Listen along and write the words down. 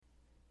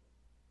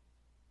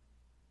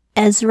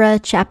Ezra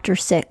chapter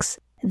 6.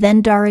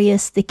 Then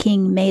Darius the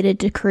king made a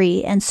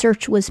decree, and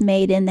search was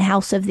made in the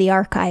house of the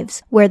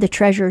archives, where the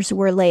treasures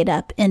were laid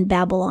up in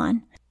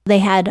Babylon. They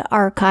had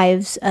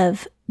archives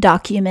of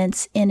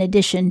documents in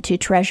addition to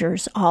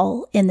treasures,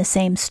 all in the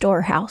same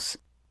storehouse.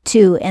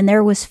 2. And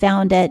there was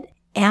found at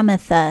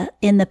Amatha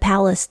in the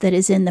palace that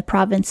is in the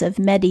province of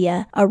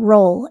Media a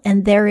roll,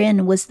 and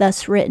therein was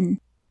thus written,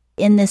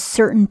 in this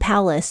certain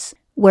palace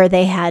where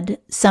they had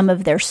some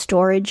of their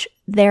storage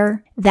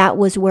there, that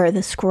was where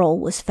the scroll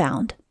was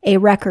found. A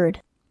record.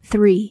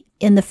 3.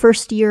 In the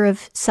first year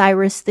of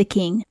Cyrus the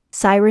king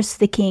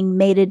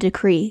made a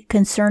decree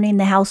concerning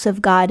the house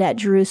of God at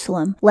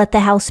Jerusalem. Let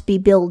the house be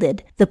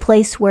builded, the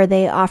place where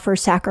they offer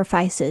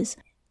sacrifices,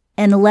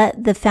 and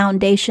let the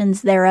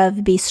foundations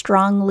thereof be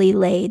strongly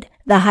laid,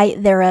 the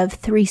height thereof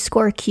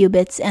 60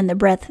 cubits, and the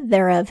breadth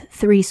thereof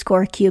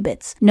 60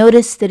 cubits.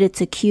 Notice that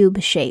it's a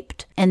cube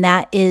shaped, and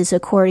that is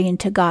according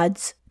to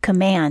God's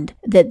command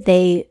that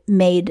they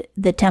made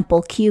the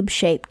temple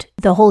cube-shaped.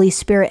 The Holy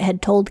Spirit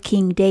had told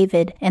King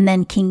David, and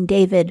then King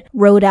David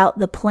wrote out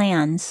the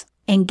plans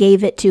and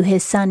gave it to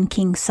his son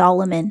King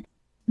Solomon.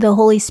 The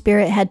Holy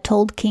Spirit had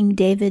told King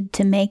David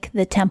to make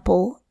the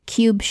temple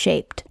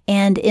cube-shaped.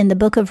 And in the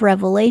book of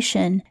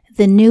Revelation,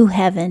 the new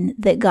heaven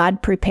that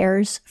God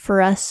prepares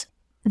for us,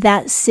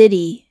 that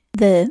city,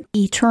 the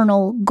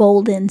eternal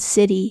golden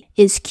city,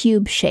 is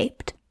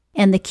cube-shaped.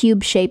 And the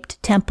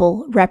cube-shaped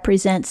temple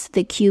represents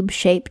the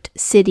cube-shaped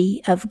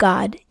city of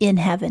God in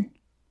heaven.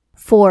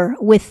 4.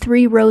 With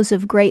 3 rows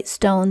of great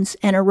stones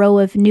and a row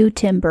of new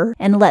timber,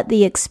 and let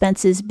the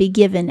expenses be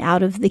given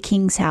out of the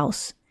king's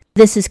house.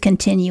 This is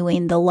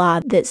continuing the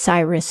law that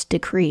Cyrus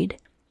decreed.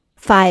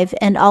 5.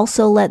 And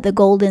also let the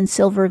gold and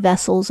silver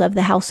vessels of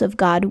the house of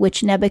God,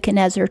 which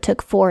Nebuchadnezzar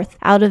took forth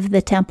out of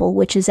the temple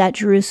which is at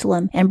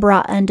Jerusalem, and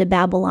brought unto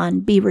Babylon,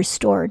 be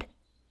restored,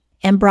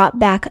 and brought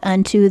back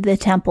unto the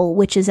temple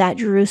which is at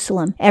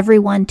Jerusalem, every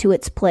one to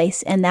its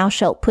place, and thou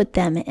shalt put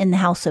them in the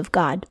house of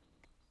God.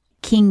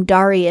 King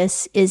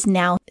Darius is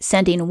now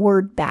sending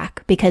word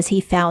back because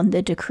he found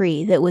the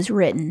decree that was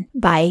written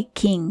by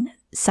King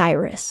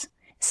Cyrus.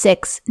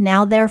 6.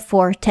 Now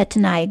therefore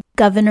Tattenai,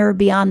 governor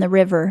beyond the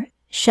river,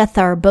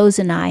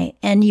 Shethar-Bozenai,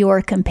 and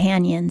your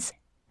companions,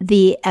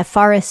 the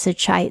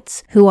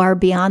Apharsachites, who are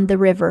beyond the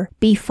river,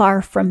 be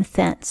far from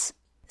thence.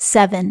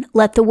 7.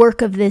 Let the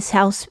work of this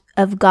house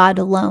of God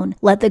alone,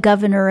 let the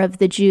governor of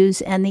the Jews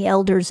and the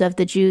elders of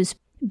the Jews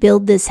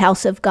build this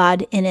house of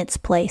God in its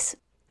place.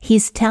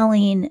 He's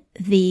telling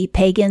the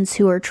pagans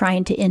who are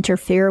trying to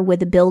interfere with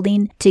the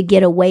building to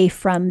get away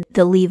from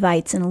the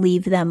Levites and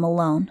leave them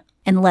alone,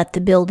 and let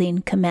the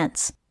building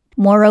commence.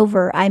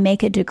 Moreover, I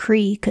make a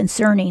decree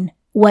concerning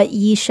what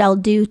ye shall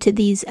do to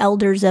these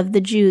elders of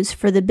the Jews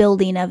for the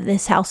building of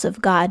this house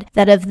of God,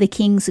 that of the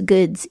king's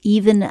goods,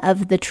 even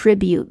of the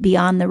tribute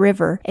beyond the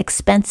river,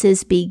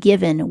 expenses be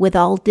given with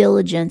all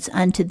diligence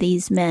unto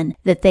these men,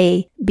 that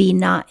they be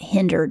not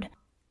hindered.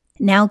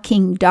 Now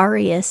King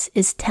Darius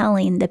is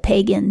telling the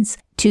pagans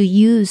to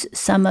use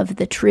some of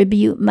the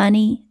tribute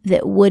money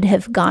that would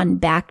have gone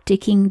back to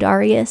King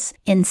Darius,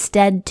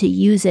 instead to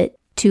use it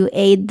to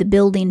aid the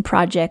building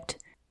project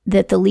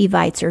that the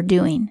Levites are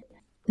doing.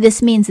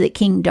 This means that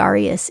King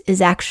Darius is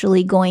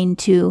actually going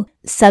to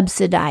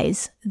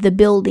subsidize the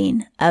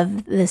building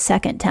of the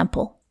second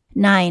temple.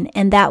 9.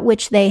 And that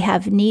which they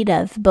have need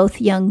of, both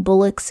young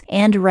bullocks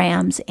and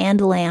rams and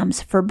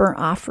lambs for burnt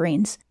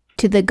offerings,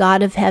 to the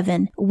God of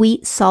heaven,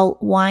 wheat,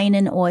 salt, wine,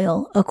 and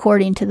oil,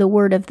 according to the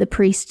word of the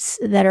priests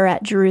that are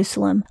at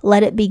Jerusalem,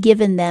 let it be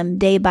given them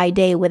day by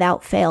day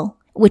without fail.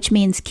 Which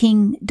means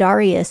King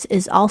Darius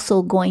is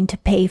also going to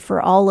pay for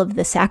all of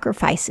the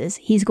sacrifices.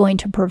 He's going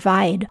to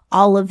provide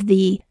all of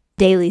the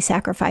daily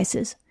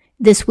sacrifices.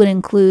 This would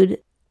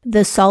include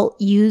the salt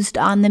used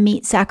on the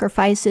meat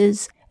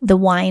sacrifices, the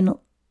wine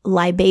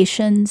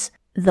libations,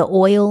 the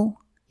oil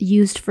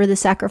used for the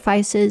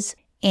sacrifices,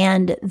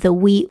 and the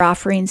wheat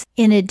offerings,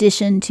 in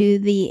addition to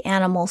the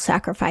animal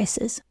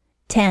sacrifices.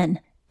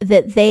 10.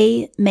 That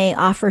they may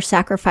offer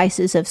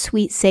sacrifices of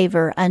sweet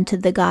savor unto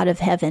the God of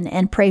heaven,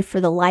 and pray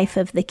for the life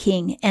of the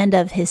king and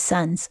of his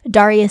sons.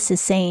 Darius is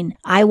saying,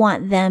 I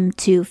want them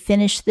to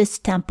finish this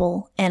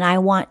temple, and I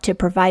want to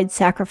provide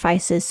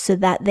sacrifices so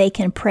that they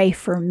can pray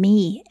for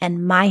me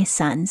and my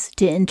sons,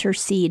 to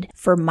intercede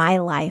for my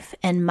life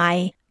and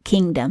my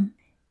kingdom.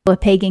 A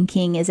pagan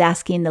king is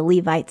asking the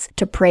Levites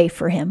to pray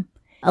for him.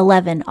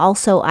 11.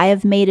 Also I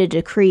have made a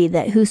decree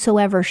that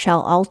whosoever shall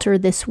alter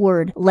this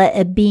word, let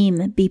a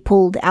beam be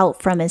pulled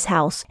out from his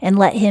house, and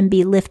let him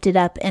be lifted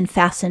up and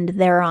fastened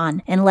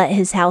thereon, and let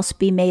his house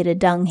be made a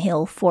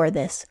dunghill for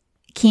this.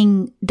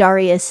 King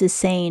Darius is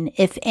saying,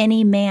 if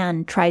any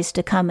man tries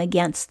to come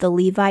against the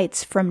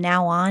Levites from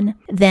now on,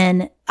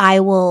 then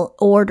I will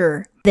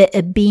order that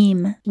a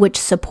beam which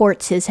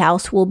supports his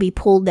house will be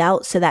pulled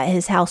out so that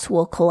his house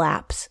will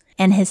collapse,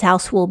 and his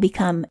house will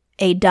become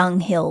a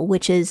dunghill,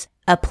 which is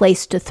a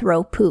place to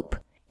throw poop.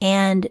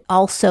 And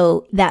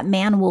also that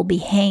man will be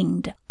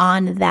hanged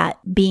on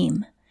that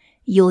beam.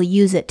 You'll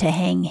use it to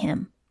hang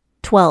him.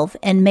 12.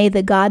 And may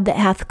the God that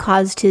hath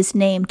caused his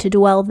name to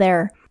dwell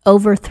there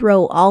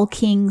overthrow all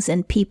kings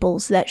and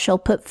peoples that shall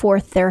put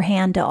forth their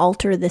hand to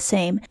alter the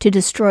same, to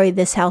destroy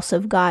this house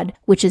of God,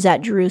 which is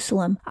at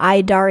Jerusalem.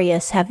 I,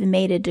 Darius, have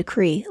made a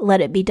decree. Let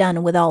it be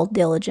done with all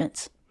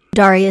diligence.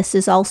 Darius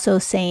is also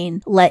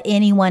saying, let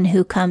anyone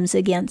who comes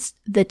against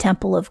the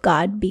temple of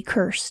God be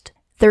cursed.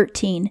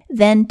 13.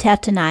 Then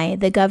Tattenai,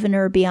 the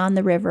governor beyond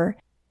the river,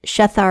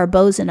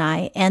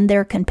 Shethar-Bozenai, and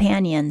their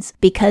companions,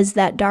 because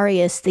that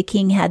Darius the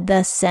king had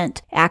thus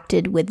sent,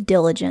 acted with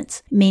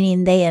diligence,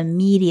 meaning they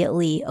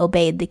immediately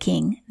obeyed the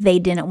king. They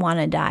didn't want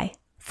to die.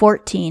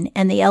 14.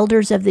 And the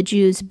elders of the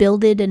Jews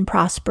builded and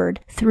prospered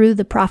through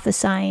the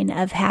prophesying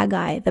of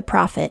Haggai the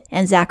prophet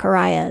and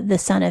Zechariah the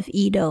son of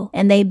Iddo,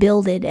 and they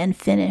builded and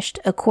finished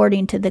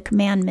according to the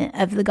commandment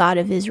of the God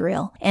of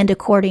Israel, and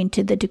according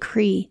to the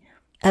decree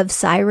of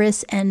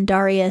Cyrus and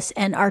Darius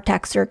and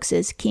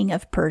Artaxerxes king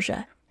of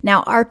Persia.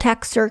 Now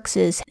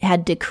Artaxerxes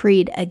had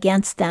decreed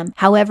against them.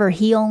 However,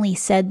 he only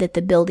said that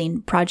the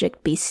building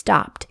project be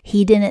stopped.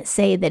 He didn't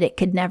say that it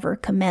could never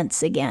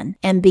commence again.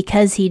 And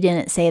because he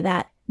didn't say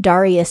that,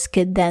 Darius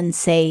could then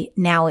say,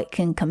 now it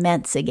can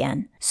commence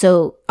again.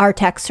 So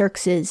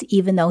Artaxerxes,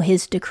 even though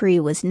his decree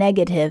was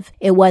negative,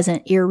 it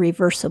wasn't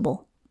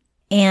irreversible.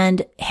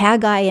 And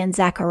Haggai and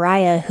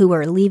Zechariah, who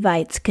were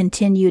Levites,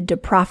 continued to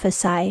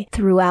prophesy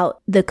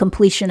throughout the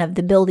completion of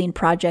the building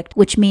project,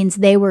 which means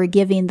they were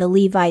giving the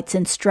Levites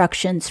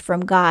instructions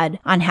from God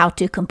on how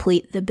to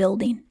complete the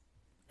building.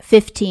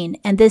 15.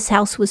 And this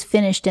house was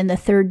finished in the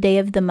 3rd day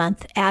of the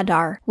month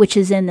Adar, which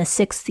is in the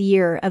 6th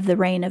year of the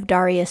reign of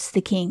Darius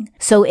the king.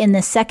 So in the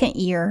 2nd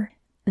year,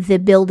 the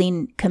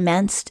building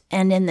commenced,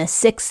 and in the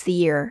 6th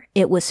year,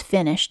 it was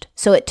finished.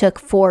 So it took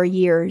 4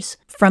 years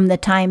from the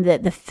time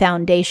that the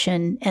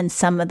foundation and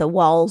some of the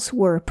walls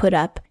were put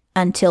up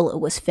until it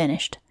was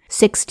finished.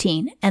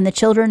 16. And the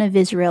children of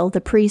Israel, the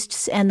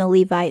priests and the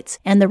Levites,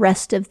 and the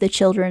rest of the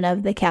children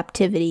of the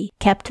captivity,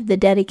 kept the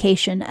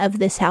dedication of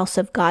this house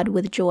of God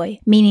with joy,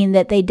 meaning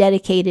that they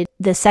dedicated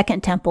the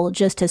 2nd temple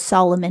just as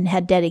Solomon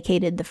had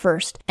dedicated the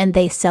 1st, and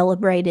they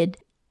celebrated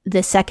the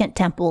 2nd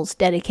temple's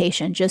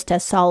dedication, just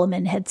as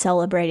Solomon had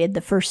celebrated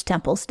the 1st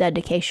temple's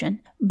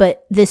dedication.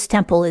 But this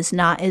temple is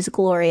not as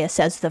glorious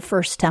as the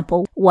 1st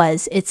temple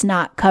was. It's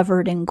not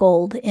covered in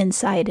gold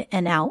inside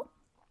and out.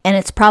 And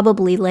it's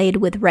probably laid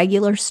with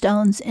regular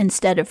stones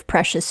instead of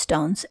precious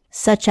stones,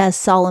 such as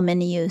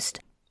Solomon used.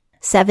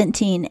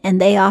 17. And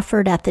they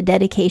offered at the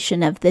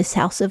dedication of this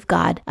house of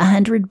God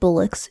 100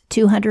 bullocks,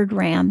 200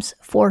 rams,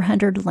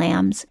 400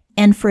 lambs,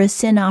 and for a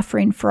sin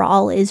offering for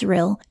all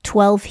Israel,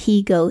 12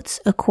 he-goats,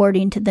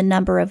 according to the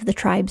number of the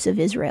tribes of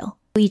Israel.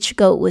 Each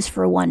goat was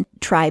for one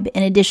tribe,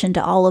 in addition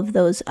to all of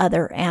those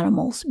other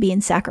animals being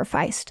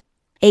sacrificed.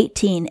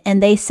 18.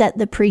 And they set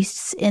the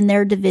priests in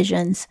their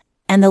divisions,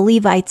 and the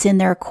Levites in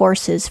their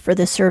courses for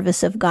the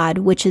service of God,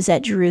 which is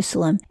at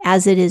Jerusalem,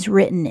 as it is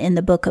written in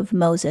the book of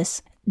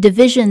Moses.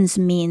 Divisions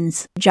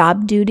means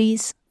job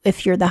duties.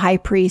 If you're the high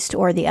priest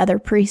or the other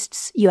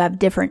priests, you have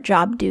different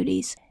job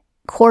duties.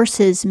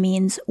 Courses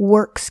means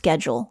work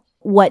schedule,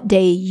 what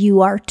day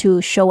you are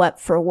to show up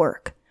for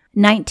work.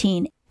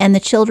 19. And the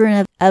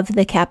children of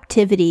the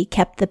captivity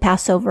kept the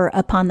Passover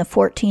upon the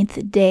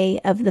 14th day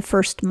of the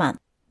 1st month.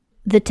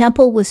 The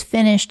temple was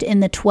finished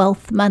in the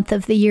 12th month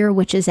of the year,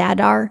 which is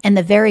Adar, and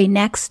the very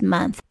next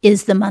month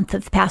is the month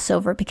of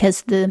Passover,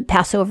 because the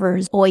Passover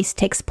always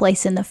takes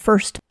place in the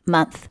 1st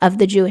month of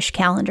the Jewish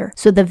calendar.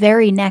 So the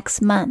very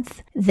next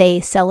month,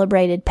 they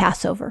celebrated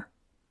Passover.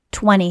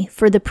 20.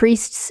 For the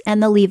priests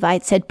and the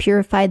Levites had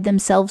purified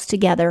themselves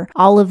together.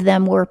 All of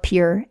them were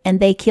pure, and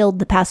they killed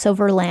the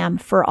Passover lamb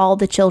for all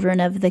the children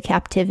of the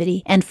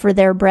captivity, and for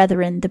their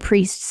brethren, the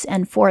priests,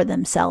 and for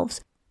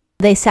themselves.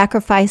 They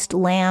sacrificed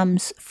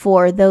lambs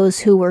for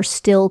those who were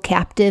still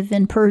captive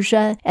in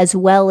Persia, as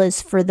well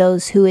as for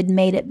those who had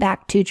made it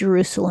back to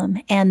Jerusalem,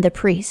 and the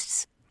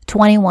priests.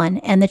 21.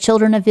 And the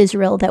children of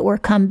Israel that were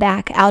come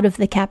back out of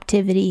the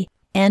captivity,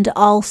 and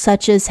all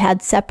such as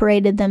had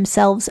separated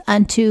themselves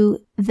unto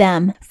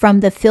them from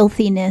the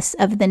filthiness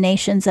of the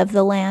nations of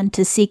the land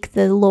to seek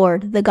the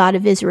Lord, the God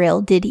of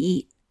Israel, did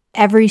eat.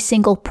 Every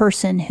single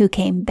person who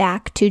came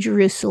back to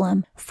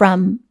Jerusalem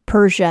from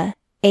Persia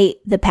ate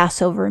the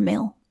Passover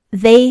meal.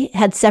 They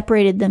had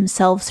separated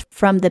themselves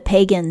from the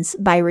pagans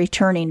by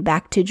returning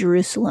back to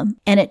Jerusalem,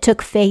 and it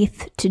took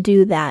faith to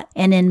do that.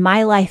 And in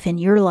my life, in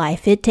your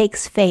life, it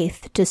takes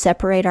faith to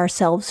separate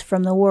ourselves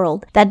from the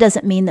world. That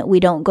doesn't mean that we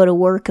don't go to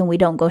work and we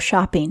don't go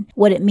shopping.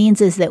 What it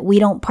means is that we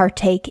don't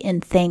partake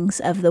in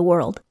things of the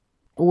world.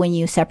 When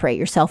you separate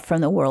yourself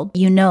from the world,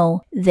 you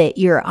know that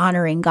you're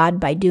honoring God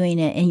by doing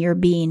it, and you're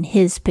being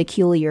His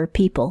peculiar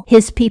people.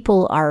 His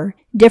people are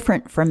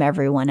different from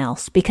everyone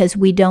else because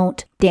we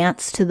don't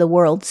dance to the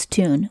world's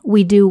tune.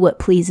 We do what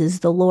pleases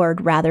the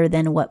Lord rather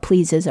than what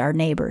pleases our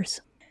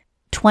neighbors.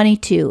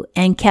 22.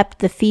 And kept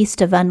the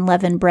feast of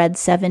unleavened bread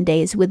 7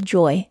 days with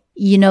joy.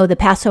 You know, the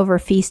Passover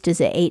feast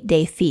is an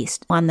 8-day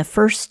feast. On the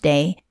first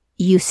day,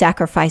 you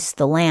sacrifice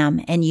the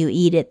lamb and you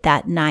eat it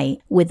that night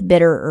with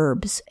bitter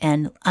herbs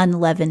and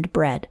unleavened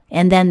bread.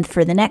 And then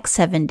for the next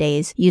 7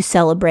 days, you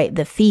celebrate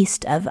the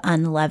Feast of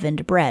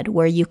Unleavened Bread,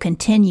 where you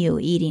continue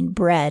eating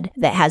bread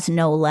that has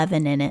no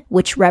leaven in it,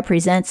 which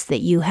represents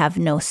that you have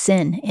no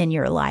sin in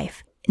your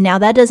life. Now,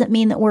 that doesn't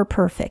mean that we're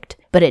perfect,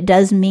 but it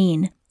does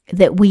mean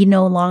that we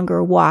no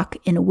longer walk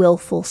in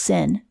willful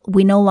sin.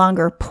 We no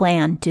longer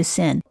plan to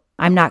sin.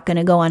 I'm not going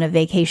to go on a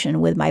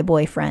vacation with my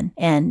boyfriend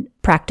and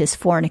practice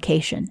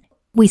fornication.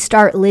 We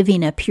start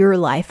living a pure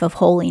life of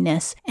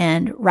holiness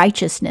and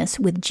righteousness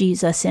with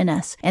Jesus in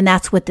us. And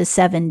that's what the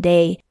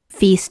 7-day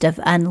Feast of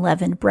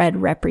Unleavened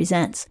Bread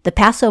represents. The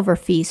Passover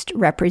feast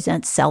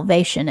represents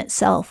salvation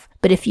itself.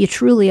 But if you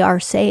truly are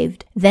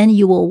saved, then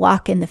you will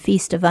walk in the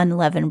Feast of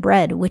Unleavened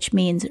Bread, which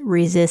means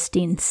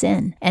resisting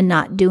sin and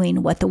not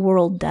doing what the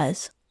world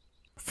does.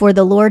 For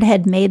the Lord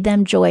had made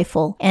them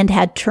joyful, and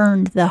had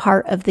turned the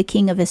heart of the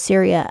king of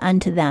Assyria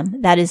unto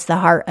them, that is the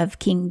heart of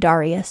King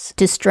Darius,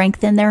 to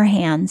strengthen their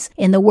hands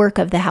in the work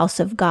of the house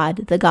of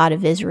God, the God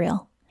of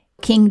Israel.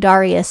 King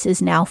Darius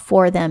is now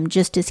for them,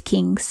 just as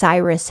King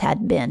Cyrus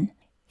had been.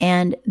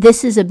 And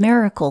this is a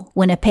miracle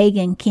when a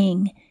pagan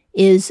king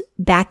is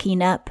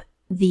backing up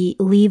the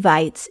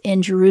Levites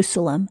in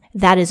Jerusalem.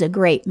 That is a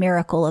great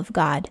miracle of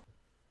God.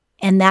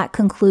 And that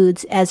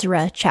concludes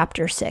Ezra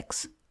chapter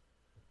 6.